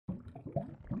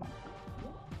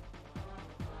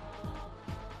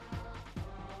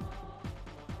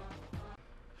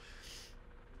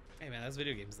that's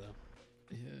video games though.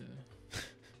 Yeah.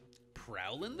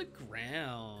 Prowling the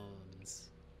grounds.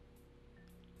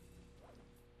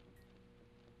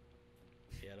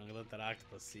 Yeah, don't let that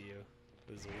octopus see you.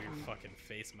 With his weird fucking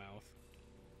face mouth.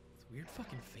 It's weird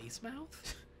fucking face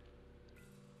mouth?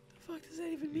 The fuck does that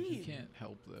even mean? You can't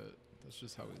help that. That's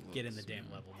just how he looks. Get in the damn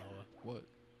level, Noah. What?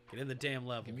 Get in the damn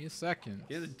level. Give me a second.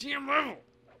 Get in the damn level!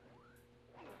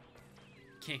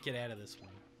 Can't get out of this one.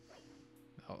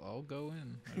 I'll go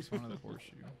in. I just wanted the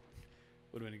horseshoe.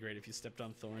 Would have been great if you stepped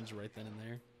on thorns right then and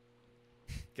there.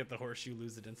 Get the horseshoe,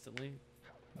 lose it instantly.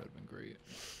 That would have been great.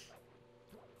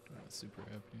 I'm super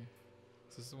happy.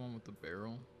 Is this the one with the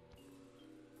barrel?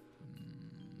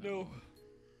 No.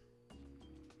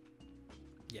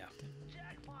 Yeah.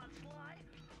 Jackpot Sly!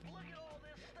 Look at all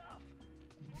this stuff!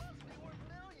 Must be worth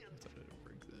millions! I thought I'd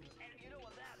break that. And you know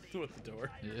what that means? With the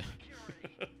door. Yeah.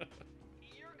 Security.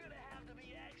 You're gonna have to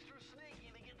be extra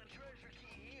sneaky to get the treasure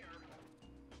key here.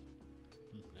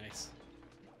 Nice.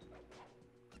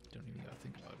 Don't even gotta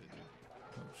think about it, dude.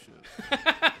 Oh shit.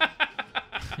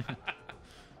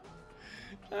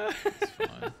 It's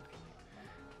fine.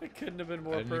 It couldn't have been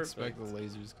more I didn't perfect. expect the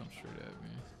lasers to come straight at me.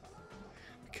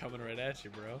 Coming right at you,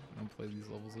 bro. I don't play these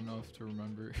levels enough to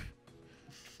remember.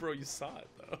 Bro, you saw it,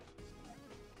 though.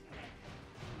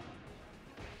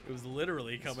 It was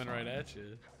literally coming right at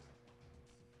you.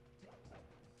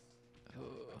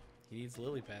 He needs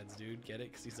lily pads, dude. Get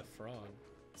it? Because he's a frog.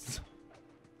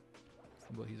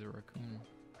 But he's a raccoon.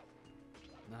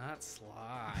 Not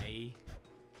Sly.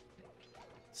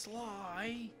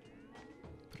 Sly!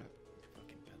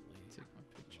 Fucking Bentley. Take my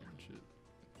picture and shit.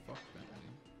 Fuck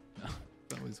Bentley. No,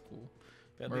 Bentley's cool.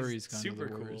 Bentley's Murray's kind super of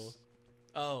the cool. worst.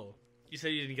 Oh, you said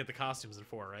you didn't get the costumes in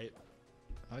 4, right?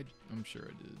 I'm sure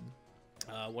I did.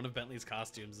 One of Bentley's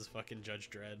costumes is fucking Judge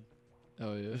Dredd.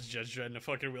 Oh yeah. It's Judge Dredd in a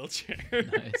fucking wheelchair.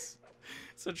 Nice.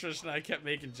 So Trish and I kept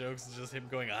making jokes, it's just him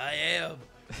going, I am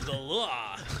the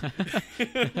law.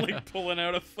 Like pulling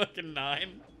out a fucking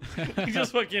 9. He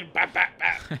just fucking bap, bap,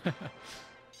 bap.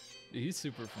 Dude, he's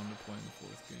super fun to play in the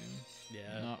 4th game.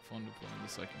 Yeah. Not fun to play in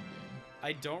the 2nd game.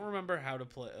 I don't remember how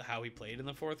he played in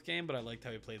the 4th game, but I liked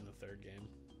how he played in the 3rd game.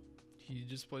 He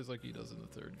just plays like he does in the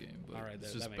 3rd game, but All right,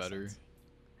 it's that just makes better. sense.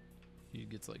 He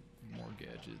gets like more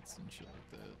gadgets and shit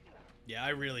like that. Yeah, I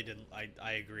really didn't.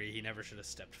 I agree. He never should have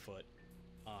stepped foot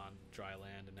on dry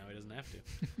land, and now he doesn't have to.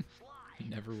 He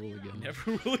never will again.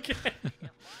 Never will again.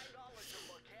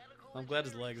 I'm glad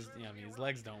his legs. Yeah, I mean his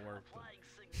legs don't work. But,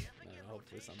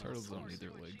 hopefully something. Turtles don't need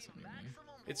their legs anyway.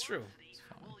 It's true. It's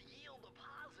fine.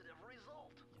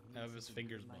 Have his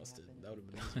fingers busted. That would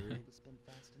have been easier.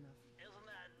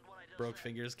 Broke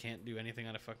fingers can't do anything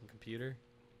on a fucking computer.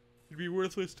 It'd be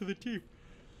worthless to the team.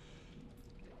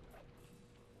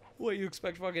 What, you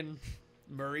expect fucking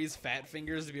Murray's fat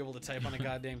fingers to be able to type on a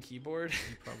goddamn keyboard?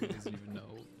 He probably doesn't even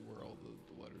know where all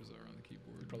the letters are on the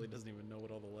keyboard. He probably doesn't even know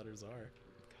what all the letters are.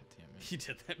 God damn it. He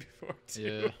did that before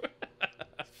too. Yeah.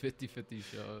 50-50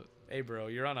 shot. Hey bro,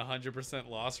 you're on 100%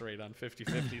 loss rate on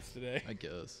 50-50s today. I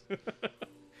guess.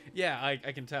 Yeah, I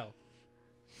can tell.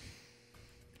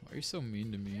 Why are you so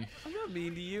mean to me? I'm not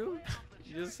mean to you.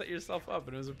 You just set yourself up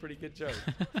and it was a pretty good joke.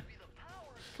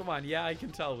 Come on, yeah, I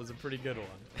can tell it was a pretty good one.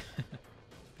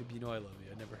 Babe, you know I love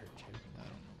you. I never hurt you. I don't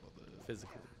know about that.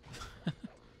 Physically.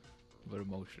 But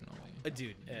emotionally.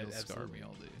 Dude, It'll scar me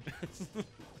all day.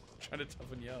 Trying to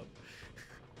toughen you up.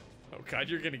 Oh god,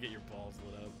 you're gonna get your balls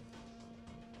lit up.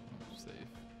 I'm safe.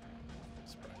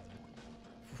 Surprising.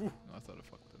 No, I thought I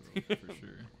fucked that up for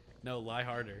sure. No, lie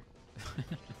harder.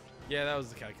 Yeah, that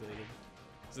was calculated.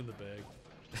 It's in the bag.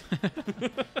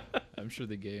 I'm sure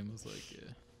the game was like, yeah,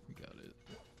 we got it.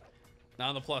 Now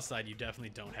on the plus side, you definitely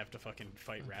don't have to fucking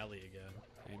fight Rally again.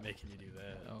 I ain't making you do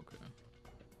that. Okay.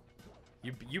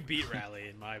 You beat Rally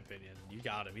in my opinion. You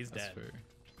got him. He's That's dead. fair.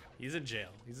 He's in jail.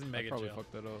 He's in I mega probably jail.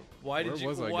 fucked that up. Why Where did you?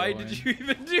 was I Why going? did you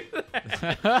even do that?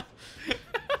 I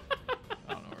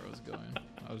don't know where I was going.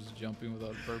 I was just jumping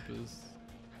without a purpose.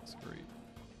 It's great.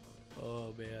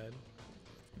 Oh man.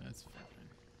 That's fine.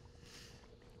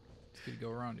 Just could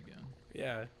go around again.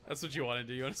 Yeah, that's what you want to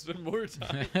do. You want to spend more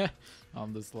time.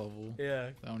 On this level. Yeah.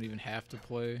 I don't even have to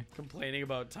play. Complaining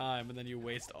about time and then you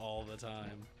waste all the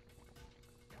time.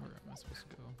 Where am I supposed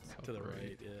to go? South To the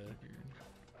right, yeah.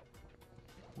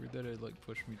 Weird that it like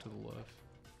pushed me to the left.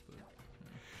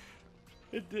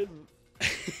 But, It didn't.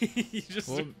 You just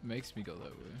well, it makes me go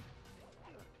that way.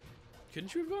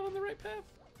 couldn't you have gone on the right path?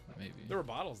 Maybe. There were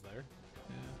bottles there.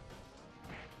 Yeah.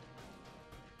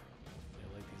 Yeah,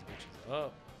 light these bitches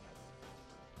up.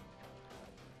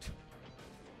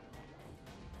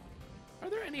 Are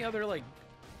there any other like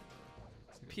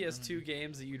PS2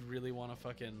 games that you'd really want to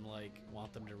fucking like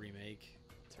want them to remake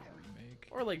To remake.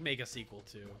 or like make a sequel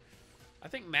to? I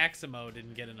think Maximo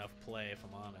didn't get enough play, if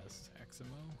I'm honest. Maximo?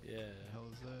 Yeah, The hell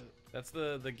is that? that's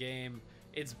the game.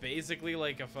 It's basically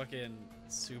like a fucking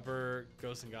super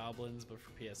Ghosts and Goblins, but for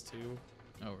PS2.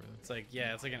 Oh, really? It's like,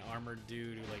 yeah, it's like an armored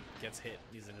dude who like gets hit.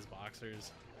 He's in his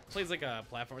boxers. Plays like a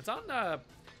platform. It's on.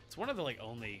 It's one of the like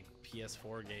only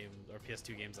PS4 game or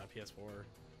PS2 games on PS4.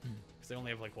 Because they only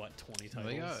have like what 20 No,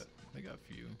 titles. they got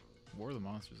a few. War of the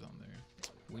Monsters on there.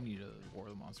 We need a War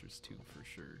of the Monsters 2 for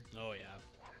sure. Oh yeah.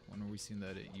 When are we seeing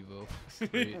that at Evo?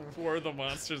 Great. War of the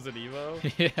Monsters at Evo.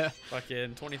 Yeah.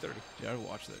 Fucking 2030. Yeah, I'd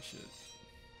watch that shit.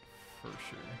 For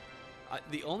sure.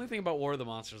 The only thing about War of the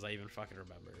Monsters I even fucking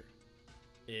remember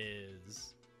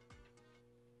is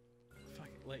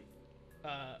fucking like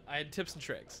I had Tips and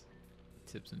Tricks.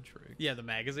 Tips and tricks. Yeah, the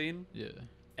magazine. Yeah.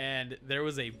 And there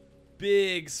was a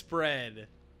big spread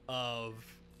of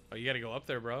oh, you gotta go up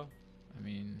there, bro. I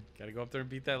mean, Gotta go up there and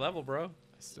beat that level, bro. I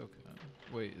still can.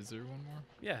 Wait, is there one more?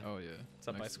 Yeah. Oh, yeah. It's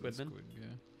up by Next to the Squidman. Squid,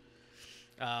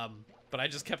 yeah. But I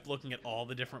just kept looking at all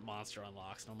the different monster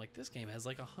unlocks, and I'm like, this game has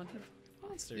like 100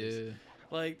 monsters. Yeah.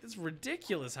 Like, it's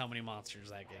ridiculous how many monsters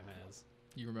that game has.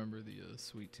 You remember the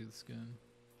Sweet Tooth skin?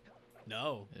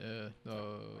 No. Yeah.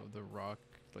 The rock,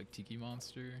 like, tiki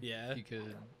monster? Yeah.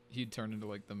 He'd turn into,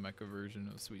 like, the mecha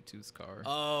version of Sweet Tooth's car.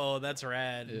 Oh, that's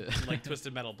rad. Yeah. Like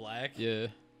Twisted Metal Black. Yeah.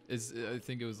 I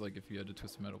think it was like if you had to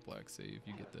Twisted Metal Black save,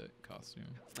 you get that costume.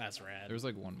 That's rad. There was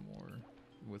like one more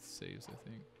with saves, I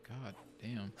think. God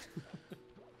damn.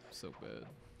 So bad.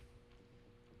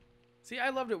 See, I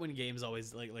loved it when games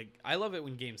always like I love it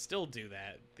when games still do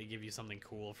that. They give you something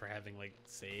cool for having like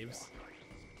saves.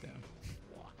 Damn.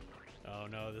 Oh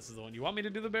no, this is the one. You want me to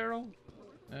do the barrel?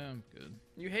 Yeah, I'm good.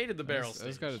 You hated the barrel I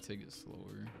just gotta take it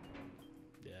slower.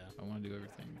 Yeah, I want to do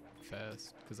everything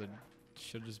fast because I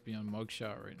should just be on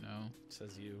Mugshot right now.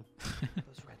 says you.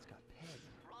 Those rats got pegged.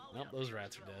 Nope, those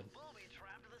rats are dead.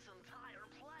 Booby-trapped this entire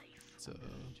place. It's a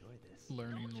Enjoy this.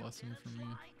 learning lesson for me.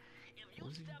 What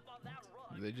was he?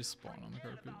 Did they just spawn on the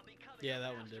carpet? Yeah,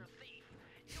 that one did.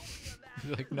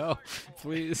 Like, no,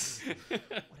 please. What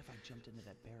if I jumped into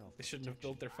that barrel? They shouldn't have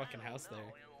built their fucking house there.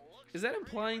 Is that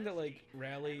implying that like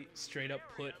Rally straight up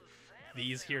put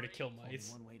these here to kill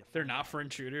mice? They're not for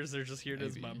intruders. They're just here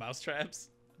as Maybe. mouse traps.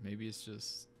 Maybe it's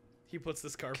just He puts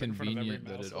this carpet in front of every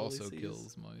convenient mouse that it hole he also sees.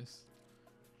 kills mice.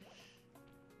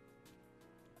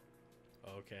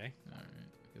 Okay. Alright,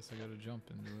 guess I gotta jump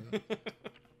into it.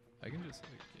 I can just,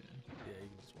 like, yeah, Yeah, you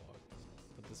can just walk.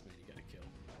 But this man you gotta kill.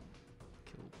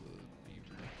 kill the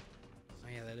beaver. Oh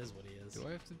yeah, that is what he is. Do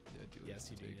I have to? Yeah, I do. Yes,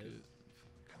 have to you do,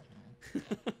 take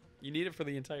yes. it. You need it for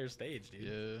the entire stage, dude.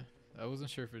 Yeah, I wasn't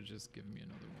sure if it just give me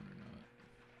another one or not.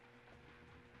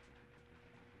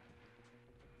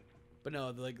 But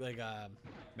no,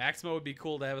 Maximo would be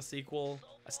cool to have a sequel.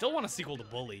 I still want a sequel to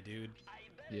Bully, dude.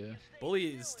 Yeah, Bully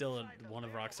is still one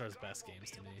of Rockstar's best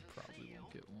games to me. probably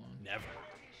won't get one. Never.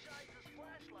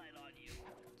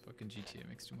 Fucking GTA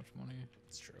makes too much money.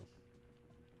 It's true.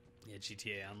 Yeah,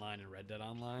 GTA Online and Red Dead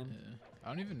Online. Yeah, I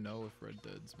don't even know if Red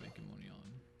Dead's making money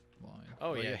online.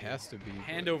 Oh, Like, yeah, it has to be.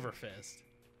 Hand but- over fist.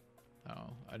 Oh,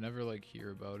 I never like hear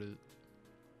about it.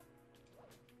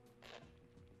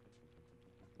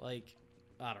 Like,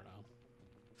 I don't know.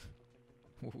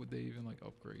 What would they even like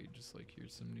upgrade? Just like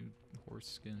here's some new horse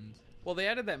skins. Well, they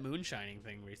added that moonshining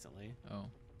thing recently. Oh,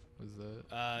 was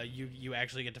that? You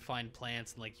actually get to find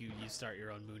plants and like you start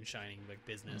your own moonshining like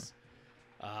business,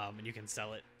 and you can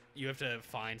sell it. You have to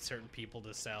find certain people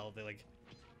to sell. They like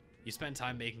you spend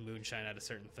time making moonshine out of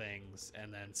certain things,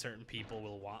 and then certain people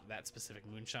will want that specific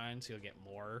moonshine, so you'll get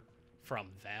more from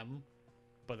them.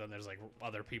 But then there's like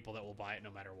other people that will buy it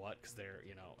no matter what because they're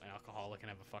an alcoholic and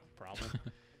have a fucking problem.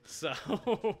 So,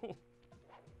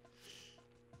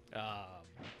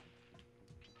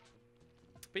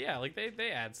 but yeah, like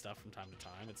they add stuff from time to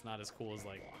time. It's not as cool as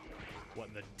like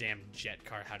what the damn jet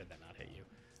car. How did that not hit you?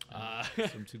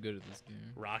 So I'm too good at this game.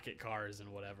 Rocket cars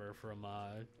and whatever from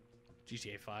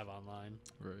GTA 5 Online.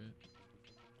 Right.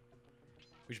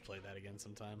 We should play that again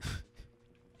sometime,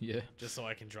 Yeah. just so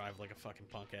I can drive like a fucking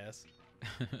punk ass.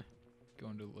 Go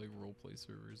into like roleplay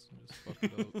servers and just fuck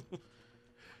it up.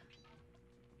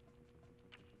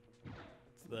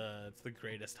 It's the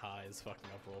greatest high is fucking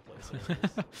up roleplay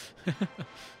servers,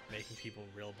 making people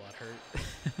real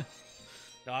butthurt.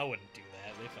 No, I wouldn't do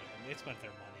that. They spent their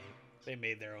money. They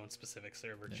made their own specific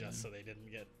server just so they didn't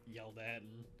get yelled at,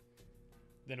 and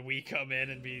then we come in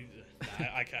and be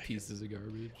I Pieces of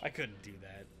garbage. I couldn't do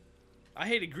that. I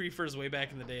hated griefers way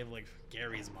back in the day of like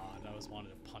Gary's mod. I always wanted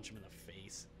to punch him in the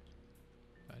face.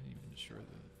 I didn't even destroy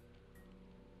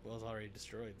that. Well, it's already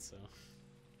destroyed, so.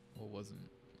 Well, it wasn't.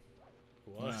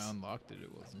 It When was. I unlocked it,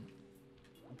 it wasn't.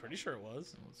 I'm pretty sure it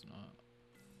was. No, it's not.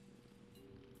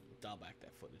 Dial back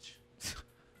that footage.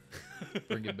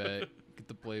 Bring it back. Get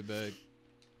the playback.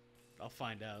 I'll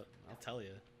find out. I'll tell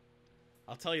you.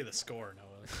 I'll tell you the score,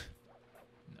 Noah.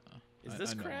 No. Is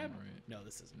this I know crab? I'm right. No,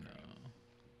 this isn't. No. Crab.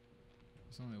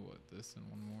 There's only what, this and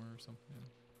one more or something.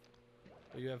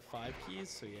 But you have 5 keys,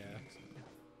 so yeah.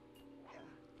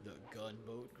 The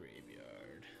gunboat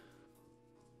graveyard.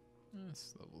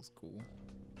 This level's cool.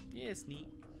 Yeah, it's neat.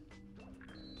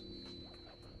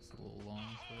 It's a little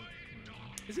long, but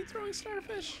whatever. Is he throwing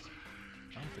starfish?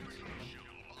 I don't think so.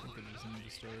 I think I just need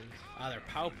the stars. Ah, they're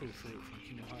Paupu fruit from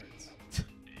Kingdom Hearts.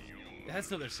 That's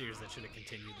another series that should have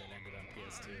continued that ended on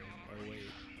PS2. Or wait.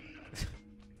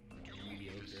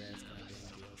 Mediocre ass goddamn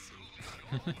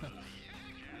DLC.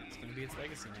 It's gonna be its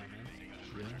legacy now, man.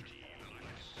 Yeah.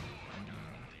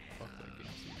 Fuck that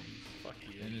game series. Fuck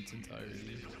you. In its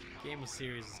entirety. Game of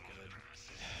series is good.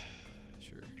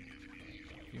 Sure.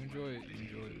 If you enjoy it, you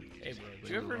enjoy it. Hey, bro, But did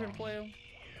you ever you're even wrong. play them?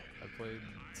 I played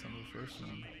some of the first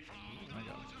one. And I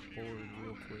got bored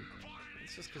real quick.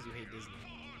 It's just because you hate Disney.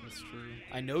 That's true.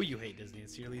 I know you hate Disney.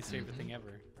 It's your least favorite thing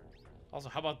ever. Also,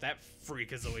 how about that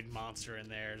freakazoid monster in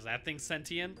there? Is that thing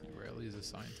sentient? Riley is a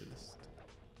scientist.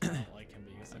 I don't like him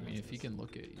being a I scientist. mean, if he can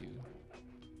look at you,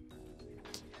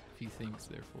 if he thinks,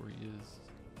 therefore he is,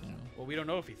 you know. Well, we don't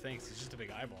know if he thinks. He's just a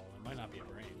big eyeball. It might not be a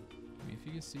brain. I mean, if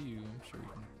he can see you, I'm sure he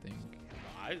can think.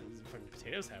 Eyes? Fucking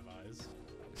potatoes have eyes.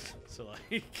 So,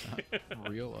 like... Not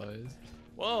real eyes.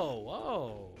 Whoa,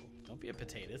 whoa. Don't be a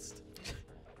potatist.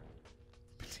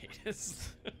 Potatist?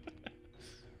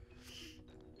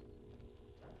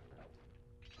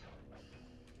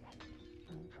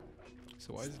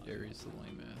 So why is Darius the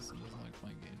lame ass and doesn't like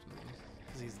playing games with us?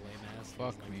 Because he's lame ass.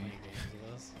 Fuck Like me. playing games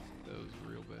with us. That was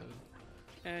real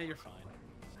bad. Eh, you're fine.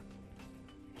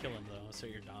 Kill him though, assert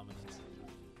your dominance.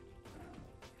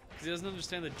 Because he doesn't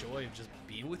understand the joy of just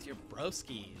being with your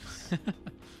broskies.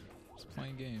 Just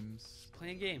playing games.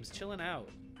 Playing games, chilling out.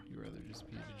 You'd rather just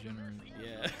be a degenerate.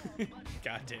 Yeah.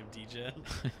 Goddamn DJ.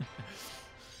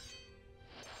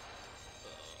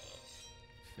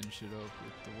 Finish it up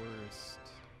with the worst.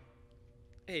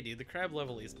 Hey, dude, the crab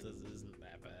level isn't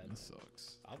that bad. That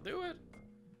sucks. I'll do it.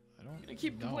 I don't. Gonna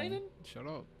keep no. complaining? Shut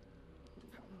up.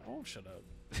 Oh, shut up.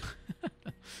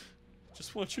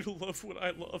 Just want you to love what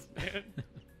I love, man.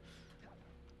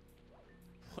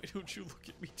 Why don't you look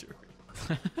at me dirty?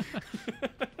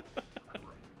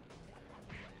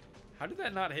 How did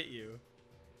that not hit you?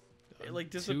 It like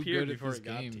Too disappeared good at before this it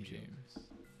got game, to you. James.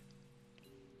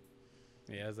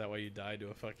 Yeah, is that why you died to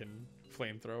a fucking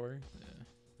flamethrower?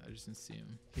 Yeah, I just didn't see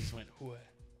him. He just went, "Whoa."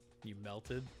 You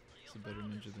melted. He's a better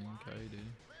ninja than Kai did.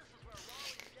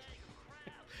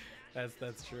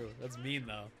 That's true. That's mean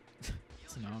though.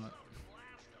 It's not.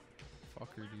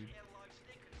 Fuck her, dude.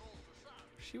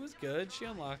 She was good. She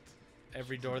unlocked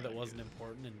every door that wasn't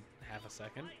important in half a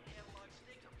second.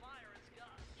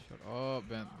 Shut up,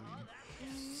 Bentley.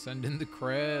 Send in the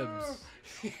crabs.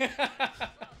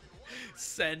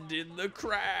 Send in the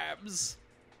crabs.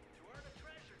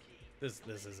 This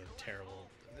is a terrible.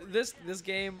 This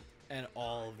game and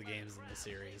all of the games in the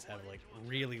series have like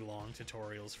really long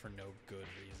tutorials for no good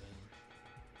reason.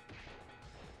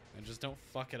 And just don't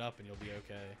fuck it up and you'll be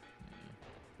okay.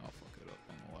 Yeah, I'll fuck it up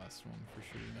on the last one for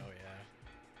sure. Oh yeah.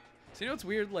 So you know what's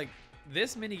weird? Like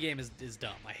this mini game is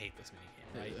dumb. I hate this mini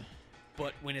game, right? Yeah.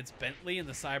 But when it's Bentley in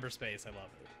the cyberspace, I love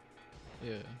it.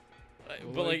 Yeah.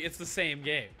 Well, But like like- it's the same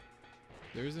game.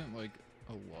 There isn't like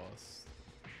a lost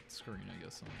screen, I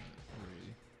guess, on it,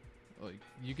 really. Like,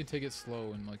 you can take it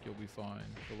slow and like you'll be fine.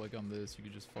 But like on this, you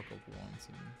could just fuck up once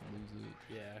and lose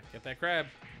it. Yeah, get that crab.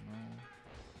 No.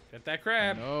 Get that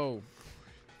crab. No.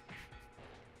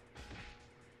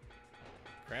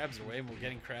 Crabs are way more.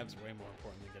 Getting crabs are way more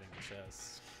important than getting the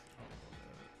chests. I don't know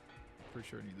that. Pretty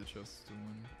sure I need the chest to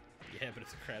win. Yeah, but if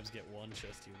the crabs get one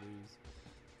chest, you lose.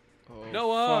 Oh,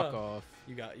 Noah! fuck off.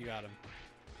 You got him.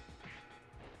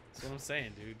 That's what I'm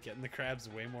saying, dude. Getting the crabs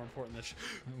is way more important than.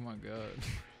 Oh my god.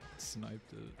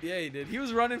 Sniped it. Yeah, he did. He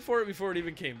was running for it before it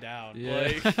even came down. Yeah.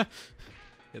 Like, He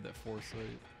had that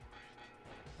foresight.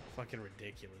 fucking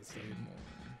ridiculous, dude. Even more.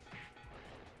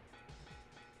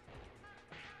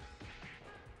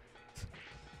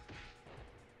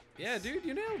 Yeah, dude,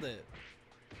 you nailed it.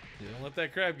 Yeah. Don't let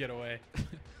that crab get away.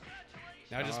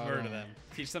 Now just murder Um, them.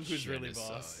 Teach them who's really boss.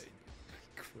 genocide.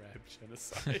 Crab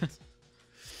genocide.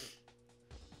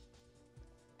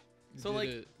 We So, did like-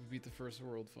 it. We beat the first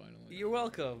world finally. You're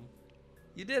welcome.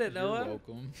 You did it, You're Noah.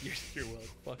 welcome. You're welcome.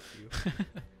 Fuck you.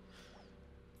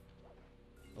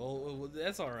 Oh Well,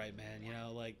 that's all right, man. You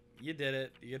know, like you did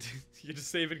it. You get to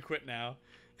save and quit now.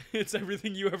 It's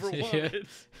everything you ever wanted.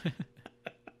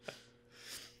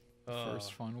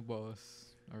 First final boss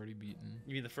already beaten.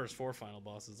 You mean the first 4 final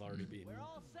bosses already beaten? We're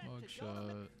all set to go.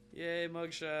 Mugshot. Yay,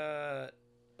 Mugshot!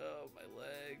 Oh, my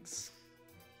legs.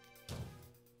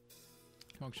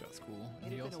 Mugshot's cool.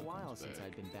 And It he had also been a while comes since back.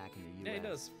 I'd been back in the U.S. Yeah, he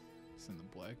does. It's in the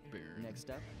Black Bear. Next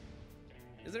up,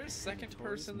 Is there a second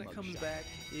Notorious person that comes Mugshot. back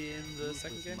in the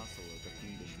second ruthless game? muscle of the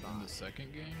fiendish In thought. the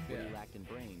second game? What Yeah. he lacked in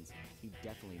brains, he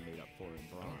definitely made up for in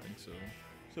I brawn. don't think so.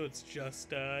 So it's just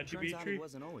Turns out he Dimitri?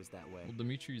 wasn't always that way. Well,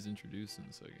 Dimitri's introduced in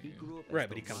the second He game. grew up as Right,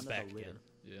 but the he comes run of back the litter. again.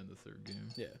 Yeah, in the third game.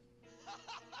 Yeah.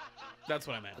 That's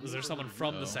what I meant. Was there someone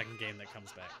from the No. second game that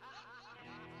comes back?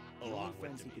 The only Along with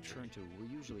friends he could Dimitri. turn to were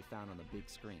usually found on the big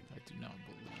screen. I do not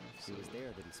believe so. It was there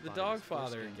that he The spotted dog his first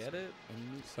father, glimpse, get it? and he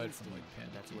knew Aside from, instantly like,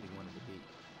 Panic that's what he wanted to be.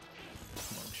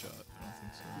 Mugshot. I don't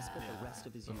think so. He spent the rest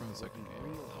of his But from youth the second working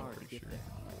game, real I'm hard to pretty get sure. there,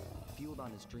 fueled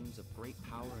on his dreams of great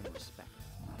power and respect.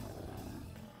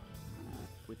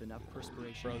 With enough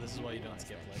perspiration, Bro, this is why you don't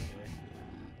skip Legendary.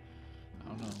 I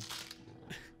don't know.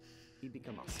 he'd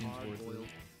become a Seems worth hard-boiled, it.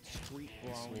 street The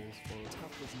brawling, Souls for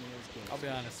tough as nails gangster. I'll be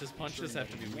honest, his punches have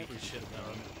to be weak as shit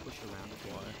though. Pushed around the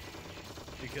Why?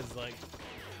 Because like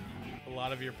a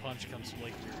lot of your punch comes from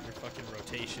like your fucking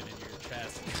rotation in your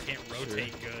chest. And you can't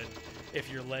rotate good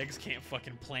if your legs can't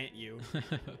fucking plant you.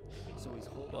 So he's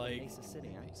holding Like- Mesa City.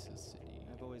 Huh? Mesa City.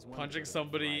 I've always wondered Punching what a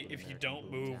somebody thriving if you American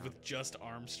don't move boomtown. with just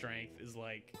arm strength is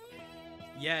like,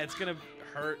 yeah, it's gonna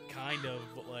hurt kind of,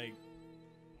 but like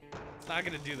it's not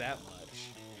gonna do that much.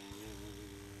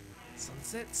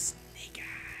 Sunset Snake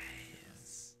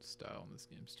Eyes. Style in this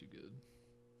game's too good.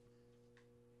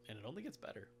 And it only gets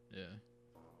better. Yeah.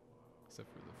 Except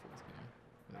for the fourth game.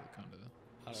 The kind of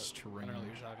I don't strange. know what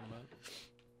you're talking about.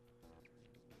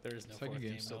 There is no Second fourth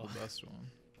game. game's still No. the best one.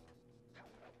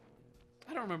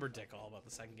 I don't remember dick all about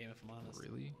the second game if I'm honest.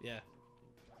 Really? Yeah.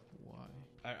 Why?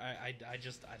 I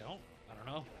just I don't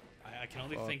know. I can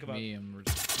only Fuck think about. me, I'm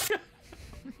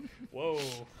Whoa.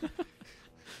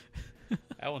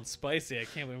 That one's spicy. I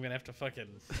can't believe I'm gonna have to fucking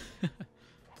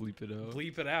bleep it out.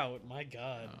 bleep it out. My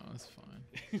God. Oh, that's fine.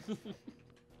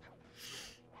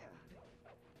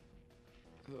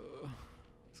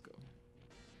 Let's go.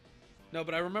 No,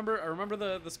 but I remember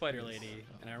the spider lady,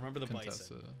 and I remember the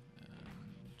Contessa bison. and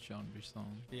Jean Bisson.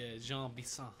 Yeah, Jean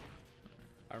Bisson.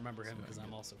 I remember him So I because can I'm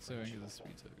get- also So I French. can get the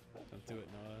speed tech. Don't do it,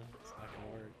 Noah. It's not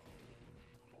gonna work.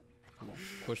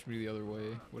 Push me the other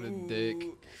way. What a dick.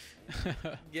 Ooh,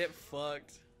 get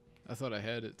fucked. I thought I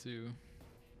had it too.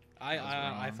 I That was I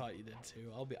wrong. thought you did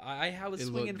too. I was It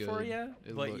swinging looked for good. you,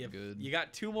 It but looked good. you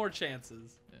got 2 more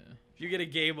chances. Yeah. If you get a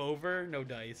game over, no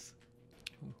dice.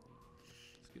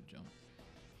 It's a good jump.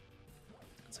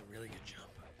 That's a really good jump.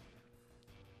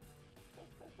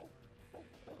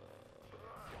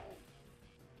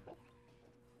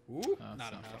 Ooh, That's not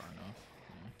not enough. far enough.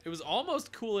 It was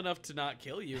almost cool enough to not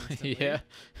kill you instantly. Yeah.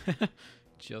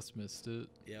 Just missed it.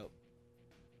 Yep.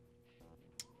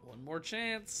 One more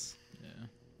chance. Yeah.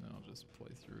 Then I'll just play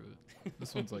through it.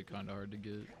 This one's like kind of hard to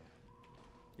get.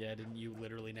 Yeah, didn't you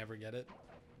literally never get it?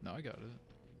 No, I got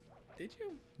it. Did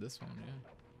you? This one,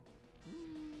 yeah.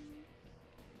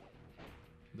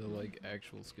 The like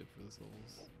actual skip for this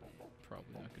level's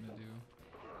probably not gonna do.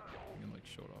 I can like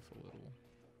show it off a little.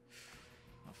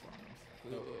 Not far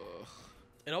enough. Ugh.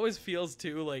 It always feels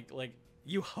too like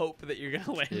you hope that you're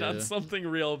gonna land Yeah. on something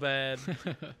real bad.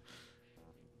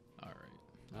 Alright.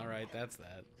 All right, that's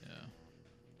that. Yeah.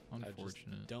 I just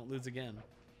Unfortunate. don't lose again.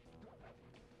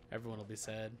 Everyone will be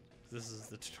sad. This is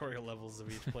the tutorial levels of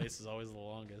each place is always the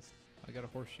longest. I got a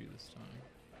horseshoe this time.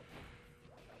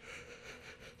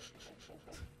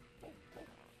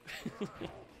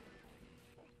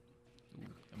 Ooh,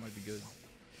 that might be good.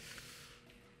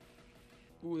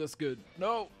 Ooh, that's good.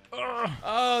 No! Ugh!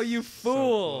 Oh, you So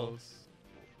fool! close.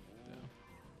 Yeah.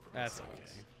 That's Sucks. okay.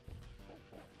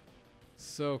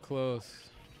 So close.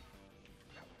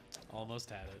 Almost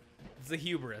had it. It's the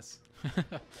hubris.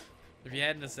 If you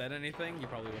hadn't have said anything, you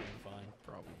probably would have been fine.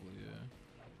 Probably, yeah.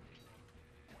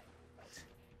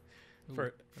 Ooh, For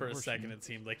a horseshoe. second, it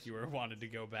seemed like you were wanted to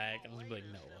go back, and I was like,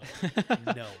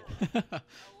 Noah, Noah,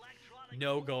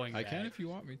 no going I back. can if you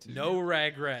want me to. No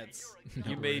regrets.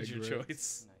 No You made your regrets.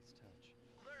 choice. Nice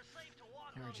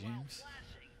touch. Alright, James.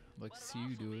 I'd like to see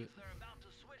you do it.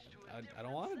 I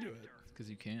don't want to do it. Because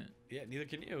you can't. Yeah, neither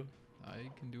can you. I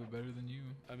can do it better than you.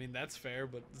 I mean, that's fair,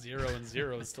 but 0 and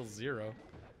 0 is still 0.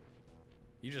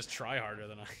 You just try harder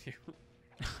than I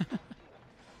do.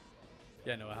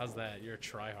 Yeah, Noah, how's that? You're a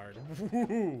tryhard.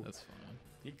 That's fine.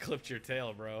 You clipped your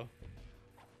tail, bro.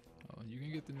 Oh, you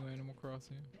can get get the new Animal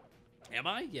Crossing? Am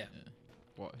I? Yeah.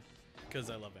 Why? Because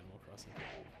I love Animal Crossing.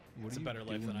 What It's do a you better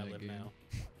life do than in I that live game? now.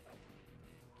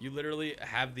 You literally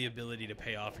have the ability to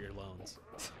pay off your loans.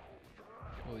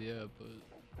 Well, yeah, but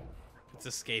It's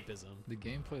escapism. the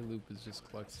gameplay loop is just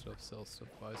collect stuff, sell stuff,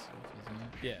 buy stuff, isn't it?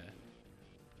 Yeah.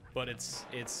 But it's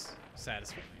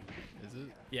satisfying. Is it?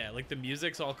 Yeah, like the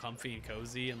music's all comfy and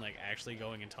cozy, and like actually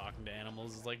going and talking to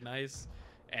animals is like nice,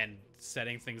 and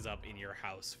setting things up in your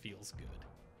house feels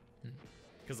good.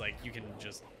 Because like you can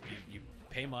just you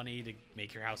pay money to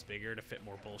make your house bigger to fit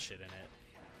more bullshit in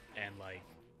it, and like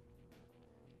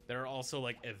there are also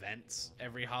like events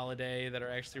every holiday that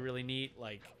are actually really neat.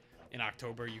 Like in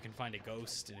October you can find a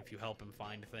ghost, and if you help him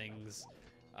find things,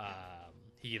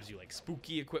 he gives you like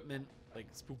spooky equipment, like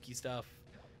spooky stuff.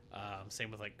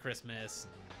 Same with like Christmas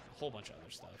and a whole bunch of other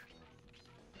stuff.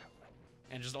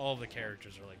 And just all of the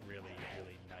characters are like really,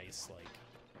 really nice. Like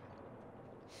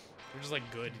they're just like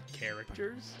good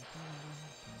characters.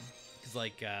 Cause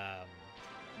like I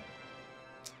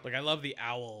love the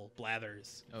owl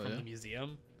Blathers from the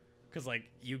museum. Cause like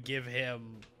you give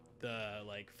him the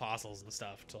like fossils and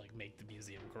stuff to like make the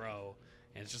museum grow,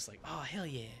 and it's just like, oh hell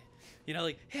yeah, you know,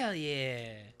 like hell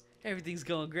yeah, everything's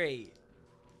going great.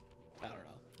 I don't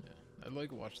know. Yeah, I'd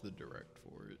like watch the direct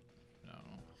for it.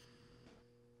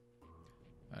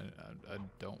 I don't know. I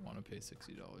don't want to pay $60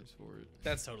 for it.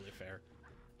 That's totally fair.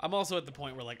 I'm also at the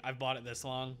point where like I've bought it this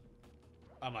long,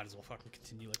 I might as well fucking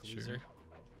continue like a loser.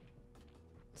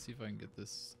 Let's see if I can get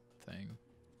this thing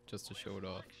just to show it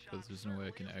off, because there's no way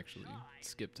I can actually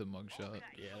skip to Mugshot.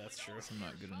 Yeah, that's true. I'm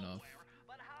not good enough.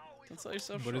 Don't sell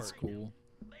yourself But short. it's cool.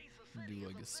 Do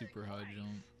like a super high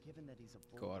jump, Given that he's a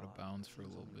go out of bulldog, bounds for a it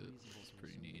little seems bit. unreasonable It's for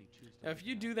pretty somebody neat. to choose to Now, if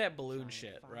you do that balloon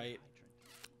shit, fire right?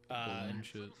 hydrant. Balloon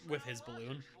shit. With his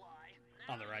balloon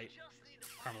on the right,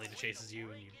 Carmelita chases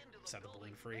you and you set the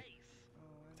balloon free. Oh,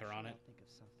 I'm With her on sure it. I'll think of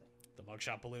something. The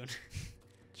mugshot balloon.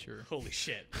 Sure. Holy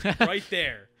shit. Right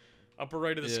there. Upper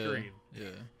right of the Yeah, screen. Yeah.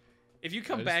 If you I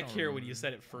come just back don't here when you remember.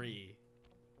 set it free,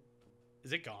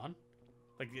 is it gone?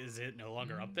 Like, is it no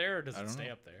longer up there, or does I it don't stay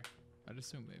know. up there? I'd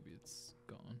assume maybe it's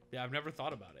gone. Yeah, I've never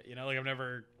thought about it. You know, like I've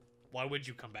never. Why would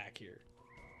you come back here?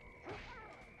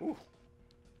 Ooh.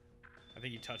 I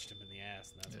think you touched him in the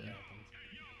ass, and that's what Yeah. happened.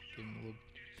 Give him a little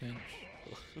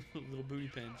pinch. Little booty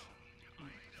pinch.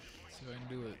 See if I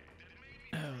can do it.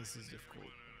 This is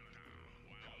difficult.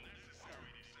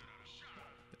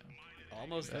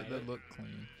 Almost had That it. looked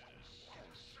clean.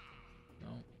 No.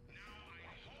 No.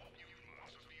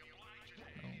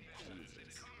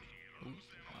 Jesus. Ooh,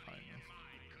 not high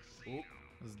enough. Ooh.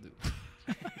 Let's do.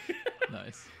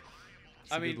 Nice.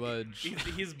 It's I a mean, good ledge.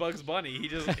 he's Bugs Bunny. He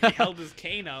held his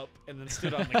cane up and then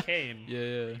stood on the cane.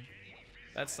 Yeah.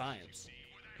 That's science.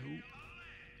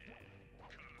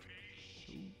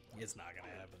 It's not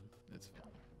gonna happen. It's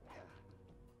fine.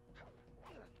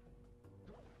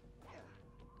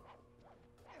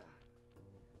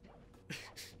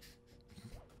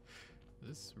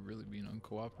 This is really being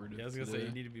uncooperative. Yeah, I was gonna say today.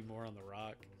 you need to be more on the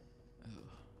rock. Ugh.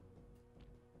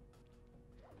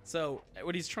 So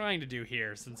what he's trying to do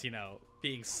here, since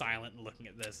being silent and looking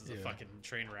at this is a Yeah. fucking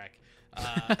train wreck.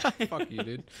 Fuck you,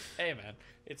 dude. Hey man,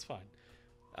 it's fine.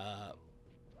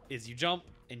 Is you jump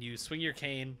and you swing your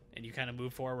cane and you kind of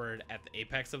move forward at the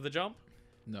apex of the jump.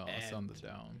 No, it's on the And-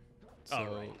 down. Oh,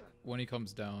 So right. when he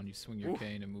comes down, you swing your Ooh.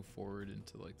 cane and move forward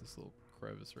into like this little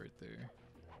crevice right there,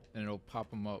 and it'll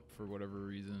pop him up for whatever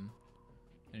reason.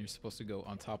 And you're supposed to go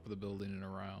on top of the building and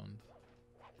around.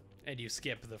 And you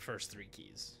skip the first 3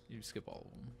 keys. You skip all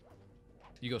of them.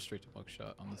 You go straight to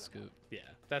Mugshot on the skip. Yeah,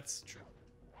 that's true.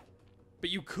 But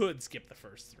you could skip the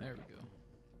first 3. There we go.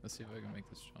 Let's see if I can make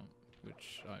this jump,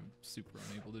 which I'm super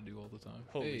unable to do all the time.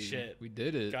 Holy Hey, shit. we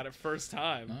did it. Got it first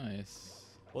time. Nice.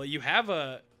 Well, you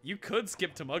could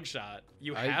skip to Mugshot.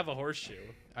 You I- have a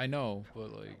horseshoe. I know,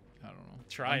 but like I don't know.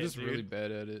 Try I'm it, just really dude.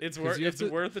 bad at it. It's 'Cause you have to-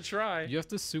 worth a try. You have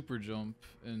to super jump,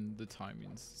 and the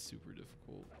timing's super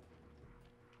difficult.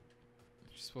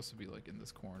 You're supposed to be like in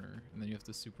this corner, and then you have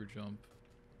to super jump.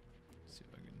 Let's see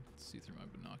if I can see through my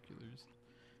binoculars.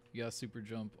 You gotta super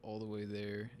jump all the way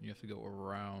there, and you have to go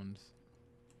around.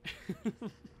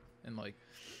 And like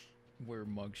where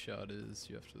Mugshot is,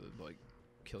 you have to like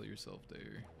kill yourself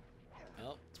there.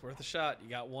 Well, it's worth a shot. You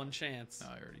got one chance.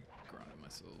 I already grounded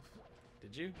myself.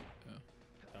 Did you? Yeah.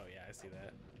 Oh yeah, I see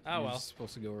that. Oh You're well.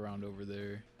 supposed to go around over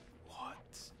there.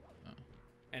 What? Oh.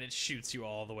 And it shoots you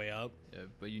all the way up. Yeah,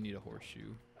 but you need a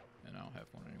horseshoe, and I don't have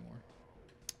one anymore.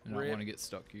 And I Rip. don't want to get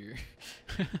stuck here.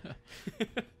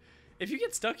 If you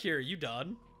get stuck here, are you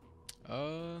done?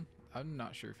 I'm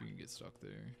not sure if you can get stuck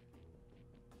there,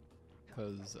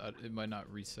 because it might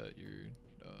not reset your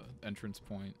entrance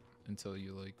point until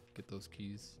you like get those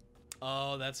keys.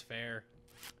 Oh, that's fair.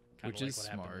 Kinda Which like is what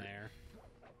happened smart. there.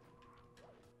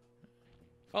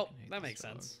 Oh, hate that this makes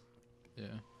dog. sense. Yeah.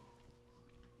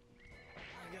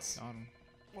 I guess. Got him.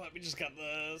 Well, we just got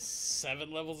the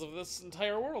 7 levels of this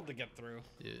entire world to get through.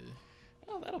 Yeah.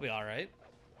 Oh, that'll be all right.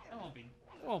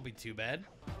 It won't be too bad.